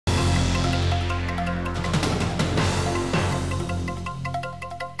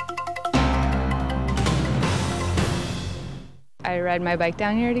I ride my bike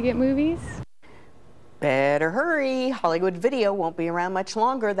down here to get movies. Better hurry. Hollywood Video won't be around much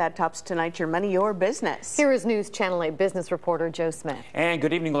longer. That tops tonight's Your Money, Your Business. Here is News Channel 8 business reporter Joe Smith. And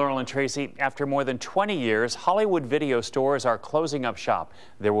good evening, Laurel and Tracy. After more than 20 years, Hollywood Video stores are closing up shop.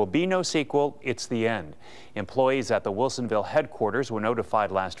 There will be no sequel. It's the end. Employees at the Wilsonville headquarters were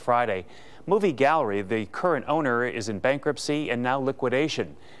notified last Friday. Movie Gallery, the current owner, is in bankruptcy and now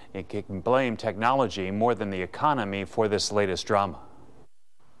liquidation. It can blame technology more than the economy for this latest drama.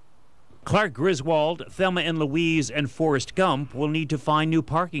 Clark Griswold, Thelma and Louise, and Forrest Gump will need to find new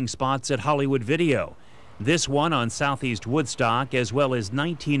parking spots at Hollywood Video. This one on Southeast Woodstock, as well as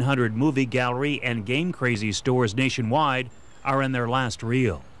 1,900 Movie Gallery and Game Crazy stores nationwide, are in their last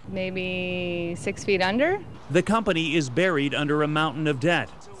reel. Maybe 6 feet under? The company is buried under a mountain of debt,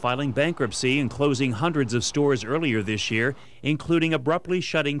 filing bankruptcy and closing hundreds of stores earlier this year, including abruptly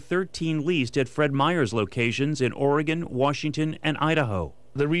shutting 13 leased at Fred Meyer's locations in Oregon, Washington, and Idaho.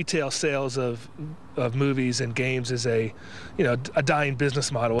 The retail sales of movies and games is a dying business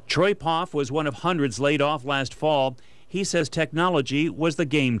model. Troy Poff was one of hundreds laid off last fall. He says technology was the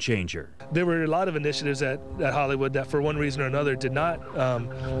game changer. There were a lot of initiatives at Hollywood that for one reason or another did not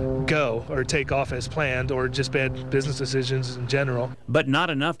go or take off as planned, or just bad business decisions in general. But not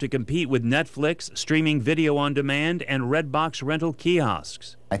enough to compete with Netflix, streaming video on demand, and Redbox rental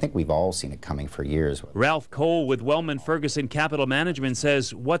kiosks. I think we've all seen it coming for years. Ralph Cole with Wellman Ferguson Capital Management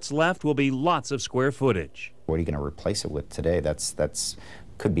says what's left will be lots of square footage. What are you going to replace it with today? That's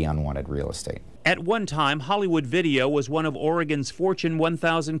could be unwanted real estate. At one time, Hollywood Video was one of Oregon's Fortune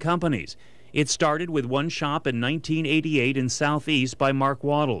 1000 companies. It started with one shop in 1988 in Southeast by Mark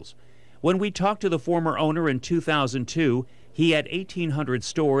Waddles. When we talked to the former owner in 2002, he had 1,800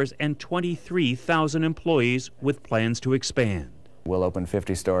 stores and 23,000 employees with plans to expand. We'll open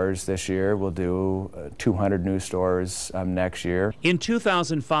 50 stores this year. We'll do 200 new stores next year. In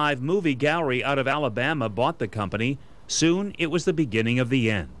 2005, Movie Gallery out of Alabama bought the company. Soon, it was the beginning of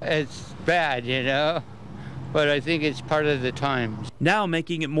the end. It's bad, but I think it's part of the times. Now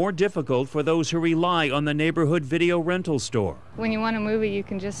making it more difficult for those who rely on the neighborhood video rental store. When you want a movie, you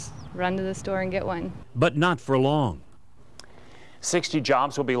can just run to the store and get one. But not for long. 60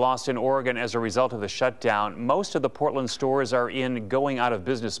 jobs will be lost in Oregon as a result of the shutdown. Most of the Portland stores are in going out of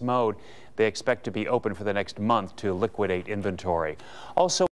business mode. They expect to be open for the next month to liquidate inventory. Also,